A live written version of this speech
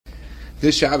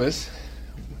This Shabbos,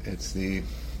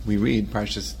 we read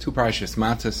two Parshas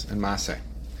Matos and Masei,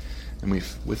 and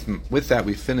with that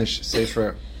we finish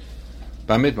Sefer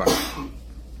Bamidbar.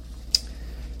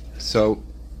 So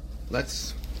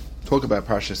let's talk about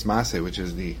Parshas Masei, which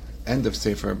is the end of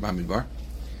Sefer Bamidbar,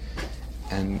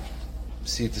 and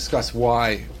discuss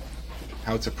how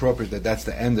it's appropriate that that's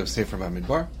the end of Sefer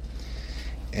Bamidbar,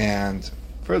 and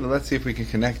further, let's see if we can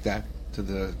connect that to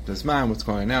the Zman, what's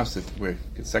going on now, so that we're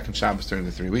second Shabbos during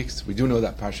the 3 weeks. We do know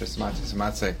that Parshas Matos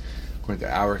Masei, according to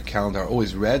our calendar, are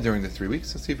always read during the 3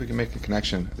 weeks. Let's see if we can make a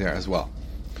connection there as well.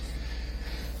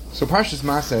 So Parshas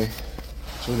Masei,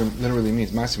 which literally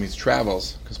means, Masei means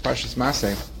travels, because Parshas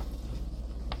Masei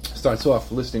starts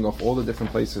off listing off all the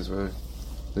different places where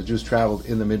the Jews traveled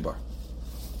in the Midbar.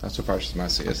 That's what Parshas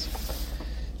Masei is.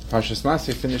 Parshas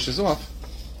Masei finishes off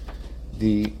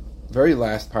the very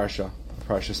last parsha.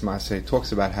 Parshas Masei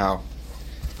talks about how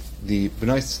the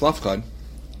Bnei Tzlafchad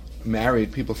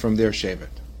married people from their shevet.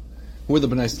 Who were the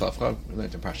Bnei Tzlafchad? We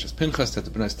learned in Parshas Pinchas that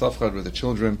the Bnei Tzlafchad were the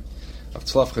children of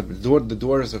Tzlafchad, the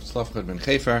daughters of Tzlafchad ben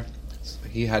Chefer.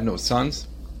 He had no sons,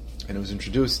 and it was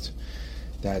introduced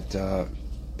that for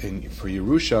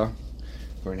Yerusha,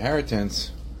 for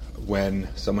inheritance, when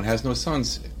someone has no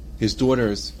sons, his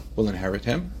daughters will inherit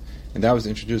him, and that was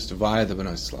introduced via the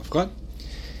Bnei Tzlafchad.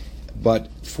 But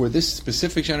for this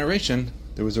specific generation,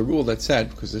 there was a rule that said,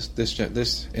 because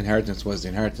this inheritance was the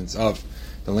inheritance of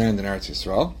the land in Eretz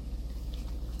Yisrael,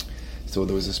 so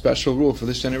there was a special rule for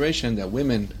this generation that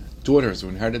women, daughters who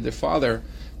inherited their father,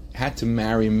 had to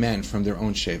marry men from their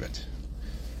own shevet.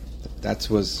 That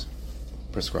was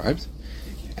prescribed,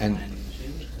 and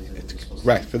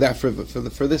right for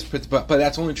this, but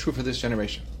that's only true for this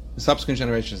generation. The subsequent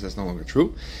generations, that's no longer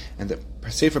true, and the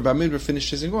Sefer Bamidbar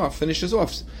finishes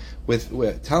off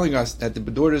with telling us that the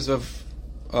daughters of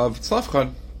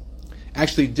Tzlafchad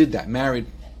actually did that, married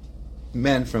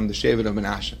men from the shevet of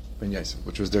Menashe ben Yosef,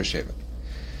 which was their shevet.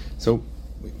 So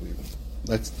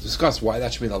let's discuss why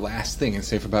that should be the last thing in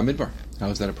Sefer Bamidbar. How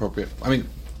is that appropriate? I mean,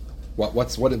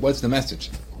 what's the message?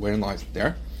 Wherein lies it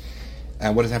there?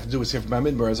 And what does it have to do with Sefer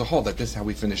Bamidbar as a whole? That this is how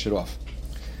we finish it off.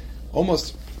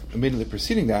 Almost immediately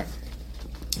preceding that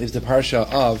is the parsha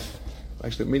of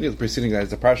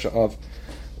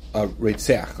a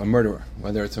Reitzeach, a murderer.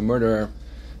 Whether it's a murderer,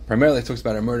 primarily it talks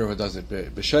about a murderer who does it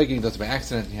b'shogeg, does it by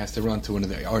accident, and he has to run to one of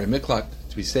the Ari Miklat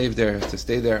to be saved there, has to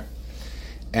stay there.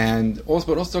 And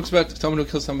also, it also talks about someone who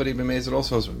kills somebody b'meiz, it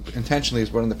also intentionally is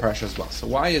brought in the parsha as well. So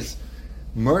why is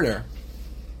murder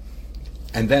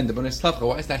and then the Bnei Tzlafchad,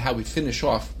 why is that how we finish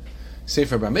off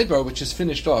Sefer Bamidbar, which is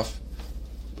finished off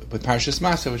with Parshas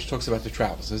Masei, which talks about the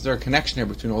travels? Is there a connection here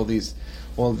between all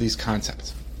of these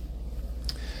concepts?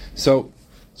 So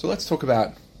let's talk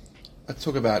about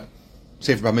Sefer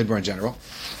Bamidbar in general,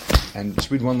 and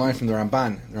just read one line from the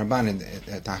Ramban. The Ramban in the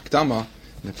Hakdama,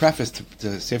 in the preface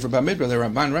to Sefer Bamidbar, the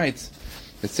Ramban writes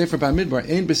that Sefer Bamidbar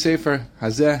ein b'Sefer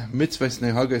hazeh mitzvahs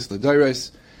nehagas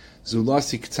l'dayros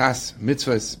zulasi k'tas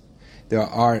mitzvahs. There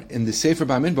are in the Sefer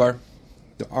Bamidbar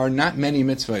there are not many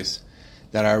mitzvahs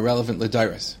that are relevant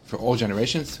l'dairos for all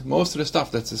generations. Most of the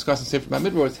stuff that's discussed in Sefer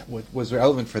Bamidbar was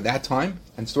relevant for that time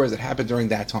and stories that happened during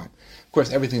that time. Of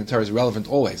course, everything in the Torah is relevant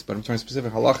always, but I'm talking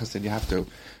specific halachas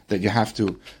that you have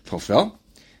to fulfill.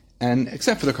 And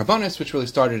except for the Karbanos, which really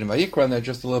started in Vayikra, and that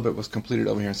just a little bit was completed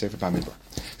over here in Sefer Bamidbar.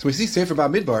 So we see Sefer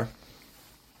Bamidbar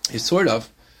is sort of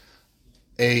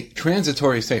a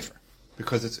transitory sefer,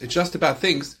 because it's just about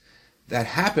things that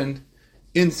happened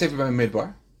in Sefer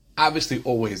Bamidbar. Obviously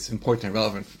always important and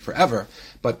relevant forever,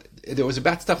 but there was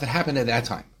about stuff that happened at that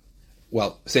time.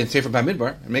 Well, say in Sefer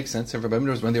Bamidbar, it makes sense. Sefer Bamidbar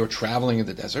was when they were traveling in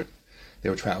the desert. They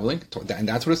were traveling, and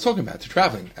that's what it's talking about, to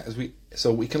traveling.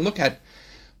 So we can look at,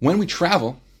 when we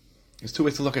travel, there's two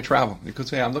ways to look at travel. You could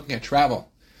say, I'm looking at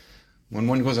travel. When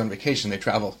one goes on vacation, they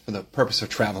travel for the purpose of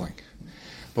traveling.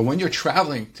 But when you're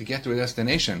traveling to get to a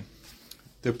destination,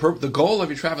 the goal of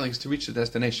your traveling is to reach the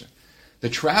destination. The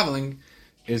traveling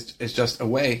is just a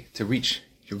way to reach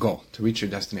your goal, to reach your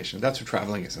destination. That's what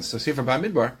traveling is. And so Sefer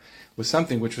Bamidbar was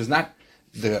something which was not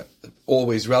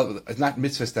always relevant. It's not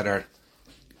mitzvahs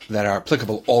that are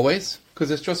applicable always,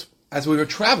 because it's just as we were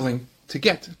traveling to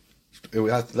get.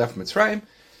 We left Mitzrayim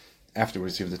after we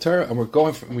received the Torah, and we're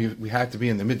going. We had to be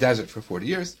in the mid-desert for 40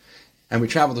 years, and we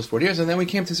traveled those 40 years, and then we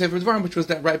came to Sefer Dvarim, which was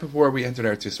that right before we entered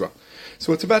Eretz Yisrael.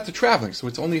 So it's about the traveling. So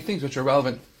it's only things which are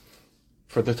relevant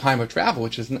for the time of travel,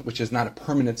 which is not a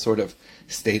permanent sort of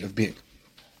state of being.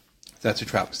 That's your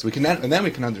travel. So we can then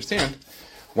we can understand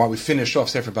why we finish off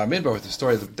Sefer Bamidbar with the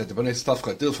story that the Bnei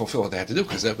Tzlafchad did fulfill what they had to do,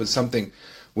 because that was something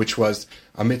which was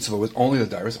a mitzvah with only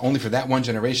the dairis, only for that one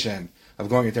generation of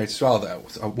going into Israel,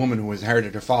 a woman who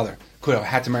inherited her father could have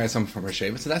had to marry someone from her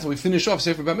Shevet. So that's what we finish off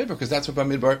Sefer Bamidbar, because that's what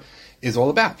Bamidbar is all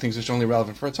about. Things which are only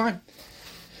relevant for a time.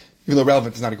 Even though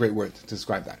relevant is not a great word to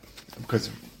describe that.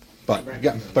 But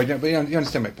you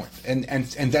understand my point. And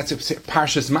that's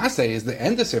Parshas Matsei is the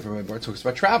end of Sefer Bamidbar. It talks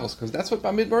about travels, because that's what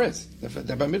Bamidbar is.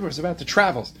 That Bamidbar is about the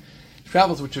travels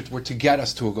which were to get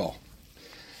us to a goal.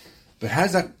 But how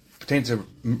does that pertain to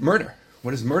murder?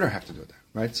 What does murder have to do with that?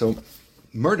 Right? So,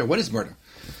 murder. What is murder?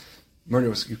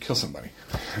 Murder is you kill somebody.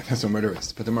 That's what murder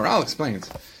is. But the Maral explains.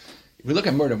 If we look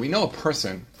at murder, we know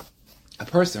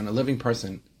a living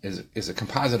person is a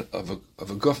composite of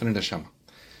a guf and a neshama.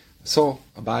 A soul,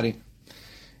 a body,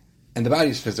 and the body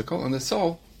is physical, and the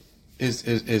soul is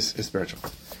spiritual.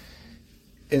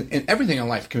 In everything in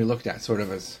life can be looked at sort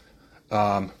of as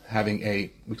having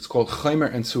what's called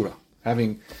chaimer and tzura,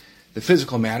 having the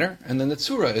physical matter, and then the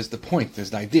tzura is the point,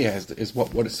 is the idea, is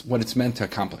what it's meant to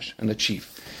accomplish and achieve.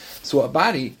 So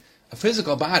a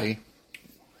physical body,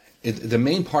 the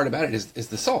main part about it is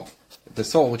the soul. The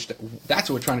soul, that's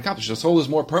what we're trying to accomplish. The soul is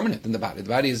more permanent than the body. The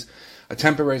body is a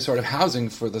temporary sort of housing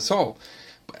for the soul.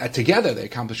 Together they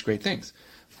accomplish great things.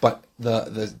 But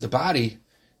the body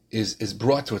is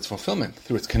brought to its fulfillment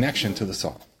through its connection to the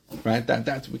soul. Right?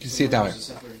 That we can see it that way.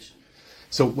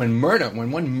 So when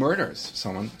one murders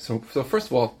someone, so first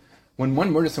of all, when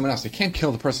one murders someone else, they can't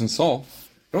kill the person's soul.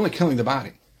 They're only killing the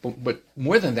body. But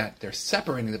more than that, they're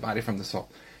separating the body from the soul.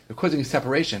 They're causing a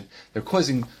separation. They're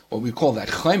causing what we call that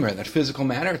chaimer, that physical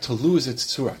matter, to lose its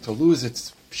tzura, to lose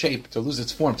its shape, to lose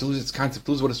its form, to lose its concept,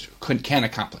 to lose what it can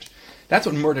accomplish. That's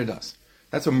what murder does.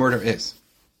 That's what murder is.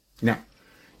 Now,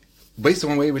 based on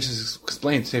one way which is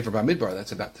explained, Sefer Bamidbar,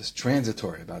 that's about this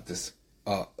transitory, about this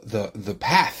the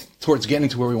path towards getting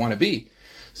to where we want to be.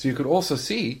 So you could also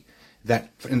see that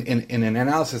in an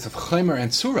analysis of chaimer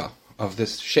and tzura, of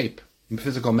this shape,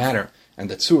 physical matter, and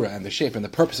the tzura and the shape and the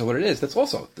purpose of what it is, that's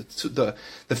also the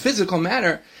physical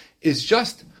matter is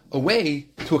just a way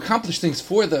to accomplish things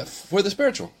for the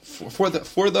spiritual, for the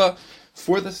neshama,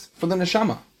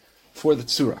 for the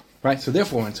tzura, right? So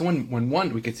therefore, we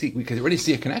could already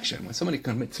see a connection. When somebody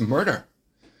commits murder,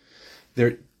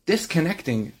 they're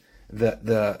disconnecting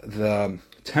the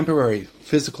temporary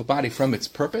physical body from its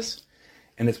purpose,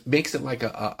 and it makes it like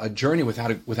a journey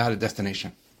without a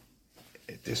destination.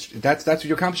 That's what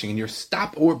you're accomplishing, and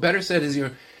or better said, is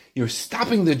you're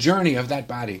stopping the journey of that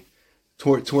body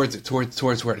towards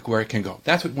where it can go.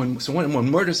 That's what when one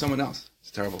murders someone else, it's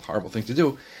a terrible, horrible thing to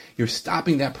do. You're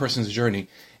stopping that person's journey,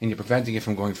 and you're preventing it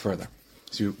from going further.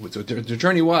 So the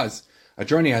journey was a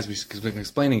journey, as we've been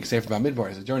explaining, Sefer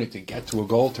Bamidbar, is a journey to get to a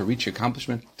goal, to reach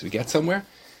accomplishment, to get somewhere.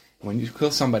 When you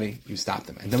kill somebody, you stop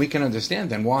them, and then we can understand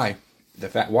then why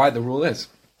the rule is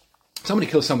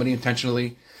somebody kills somebody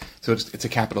intentionally. So it's a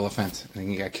capital offense, and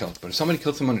he got killed. But if somebody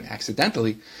killed someone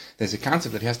accidentally, there's a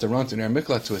concept that he has to run to Ner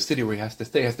Miklat, to a city where he has to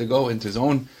stay, has to go into his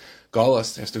own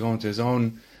galus, has to go into his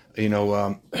own,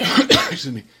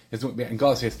 excuse me, in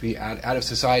galus he has to be out of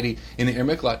society in the Ner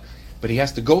Miklat, but he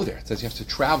has to go there. It says he has to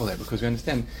travel there, because we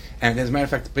understand, and as a matter of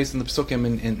fact, based on the Pesukim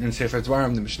in Sefer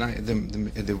Dvarim, the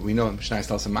Mishnah, we know in Mishnah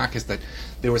tells some Makis that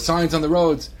there were signs on the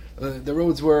roads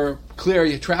were clear,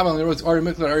 you travel on the roads, Ari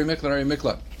Miklat, Ari Miklat, Ari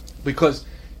Miklat, because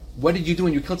what did you do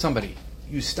when you killed somebody?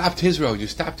 You stopped his road. You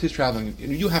stopped his traveling.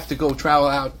 You have to go travel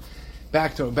out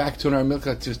back to an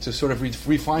Armilka to sort of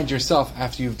re-find yourself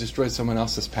after you've destroyed someone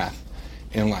else's path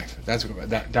in life.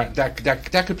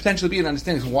 That could potentially be an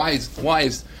understanding. Why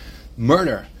is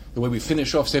murder the way we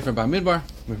finish off Sefer Bamidbar?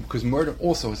 Because murder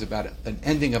also is about an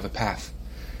ending of a path.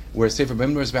 Whereas Sefer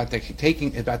Bamidbar is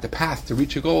about the path to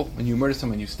reach a goal. When you murder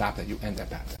someone, you stop that. You end that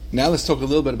path. Now let's talk a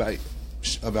little bit about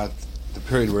the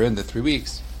period we're in, the 3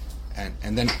 weeks.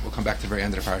 And then we'll come back to the very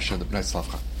end of the parasha, the Bnei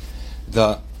Slavcha.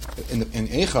 In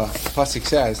Eicha, the pasuk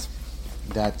says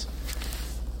that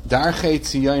Darchei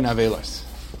Tzion Avelos,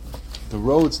 the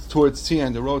roads towards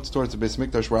Tzion, the roads towards the Beis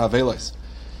Mikdash were Avelos,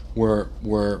 were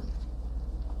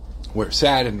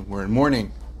sad and were in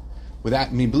mourning, without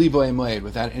Mibli Bo Moed,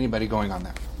 without anybody going on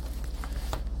them.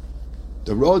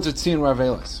 The roads of Tzion were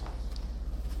Avelos.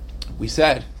 We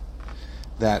said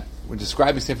that we're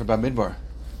describing Sefer Bamidbar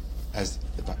as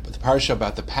the parasha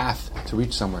about the path to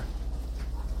reach somewhere,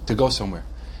 to go somewhere,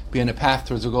 being a path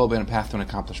towards a goal, being a path to an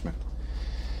accomplishment.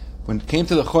 When it came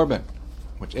to the Chorban,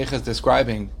 which Eicha is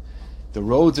describing, the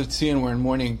roads of Tzion were in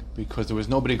mourning because there was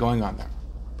nobody going on them,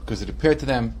 because it appeared to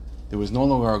them there was no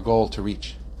longer a goal to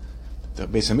reach. The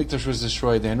Beis HaMikdash was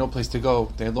destroyed. They had no place to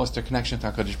go. They had lost their connection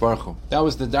to HaKadosh Baruch Hu. That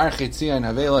was the Darchei Tzion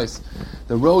Avelos.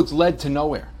 The roads led to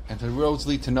nowhere, and if the roads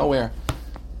lead to nowhere,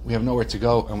 we have nowhere to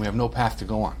go, and we have no path to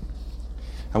go on.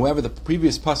 However, the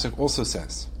previous pasuk also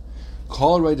says,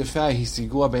 Kol roi defei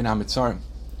hisigua bein hamitzarim.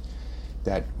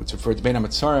 That what's referred to bein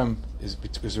hamitzarim is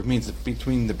because it means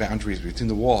between the boundaries, between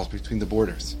the walls, between the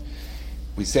borders.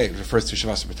 We say it refers to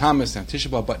Shavas B'Tamas and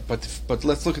Tishba, but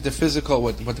let's look at the physical,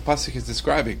 what the pasuk is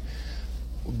describing.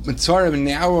 Mitzarim, a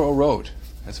narrow road.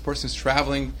 As a person is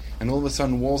traveling, and all of a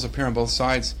sudden walls appear on both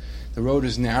sides, the road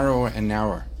is narrower and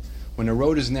narrower. When a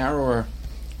road is narrower,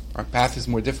 our path is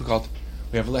more difficult.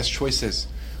 We have less choices.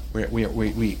 We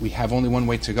have only one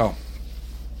way to go.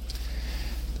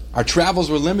 Our travels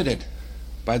were limited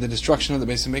by the destruction of the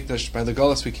Beis HaMikdash, by the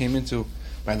Golus we came into,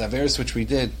 by the Averos which we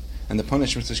did, and the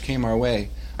punishments which came our way.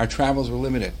 Our travels were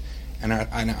limited, and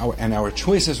our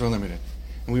choices were limited.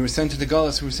 And we were sent to the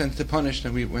Golus, we were sent to punish,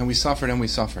 and we suffered, and we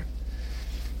suffered.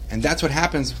 And that's what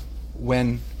happens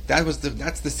when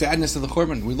that's the sadness of the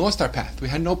Churban. We lost our path. We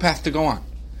had no path to go on.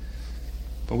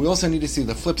 But we also need to see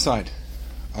the flip side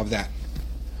of that.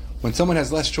 When someone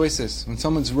has less choices, when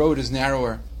someone's road is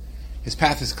narrower, his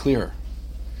path is clearer.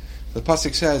 The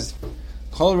pasuk says,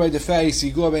 "Kol rei defei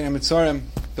sigua bein hamitzarim."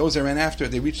 Those that ran after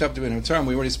it, they reached up to bein hamitzarim.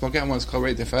 We already spoke out once. Kol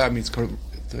rei defei means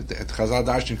Chazal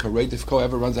Darshan. Kol rei defei,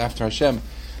 whoever runs after Hashem.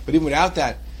 But even without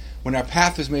that, when our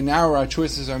path is made narrower, our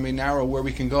choices are made narrower, where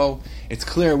we can go, it's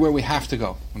clear where we have to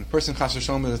go. When a person chas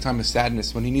v'shalom at the time of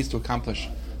sadness, when he needs to accomplish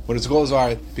what his goals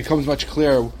are, it becomes much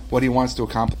clearer what he wants to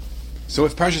accomplish. So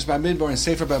if Parshas Bamidbar and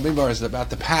Sefer Bamidbar is about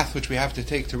the path which we have to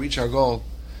take to reach our goal,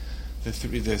 the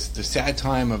sad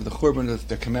time of the Churban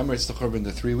that commemorates the Churban,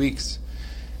 the 3 weeks,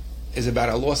 is about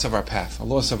a loss of our path, a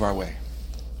loss of our way.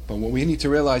 But what we need to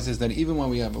realize is that even when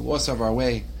we have a loss of our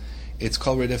way, it's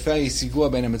called Redefei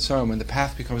Sigua Ben Hamitzarim. When the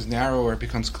path becomes narrower, it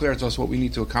becomes clear to us what we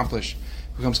need to accomplish.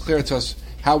 It becomes clear to us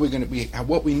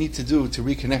what we need to do to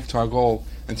reconnect to our goal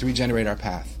and to regenerate our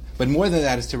path. But more than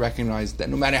that is to recognize that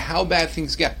no matter how bad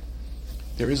things get,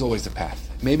 there is always a path.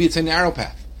 Maybe it's a narrow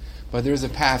path, but there is a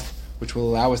path which will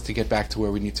allow us to get back to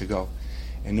where we need to go.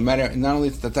 And not only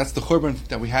that's the Churban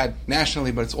that we had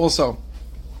nationally, but it's also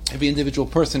every individual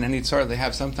person, any tzara they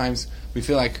have. Sometimes we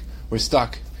feel like we're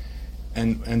stuck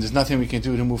and there's nothing we can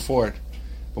do to move forward.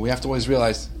 But we have to always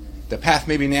realize the path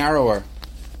may be narrower,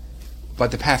 but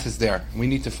the path is there. We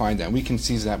need to find that. And we can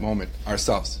seize that moment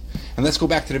ourselves. And let's go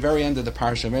back to the very end of the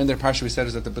parsha. The very end of the parsha we said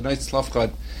is that the Bnei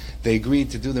Tzlafchad, they agreed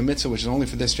to do the mitzvah, which is only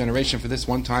for this generation, for this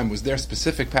one time, was their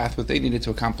specific path, what they needed to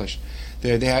accomplish.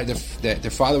 Their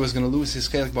father was going to lose his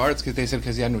chelik ba'aretz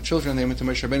because he had no children. They went to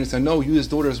Moshe Rabbeinu and said, "No, you as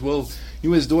daughters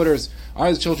are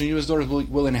his children. You as daughters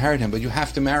will inherit him, but you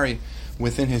have to marry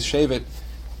within his shevet."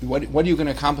 What are you going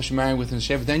to accomplish marrying within his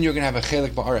shevet? Then you're going to have a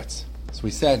chelik ba'aretz. So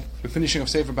we said, we're finishing of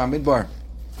Sefer Bamidbar,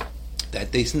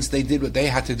 that since they did what they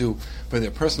had to do for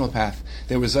their personal path,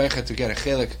 they were zeicha to get a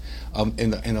chelik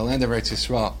in the land of Eretz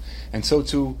Yisrael. And so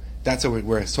too, that's what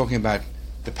we're talking about,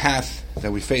 the path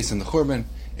that we face in the Churban.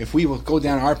 If we will go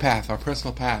down our path, our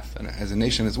personal path, and as a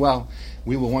nation as well,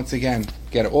 we will once again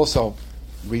get our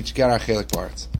chelik ba'aretz.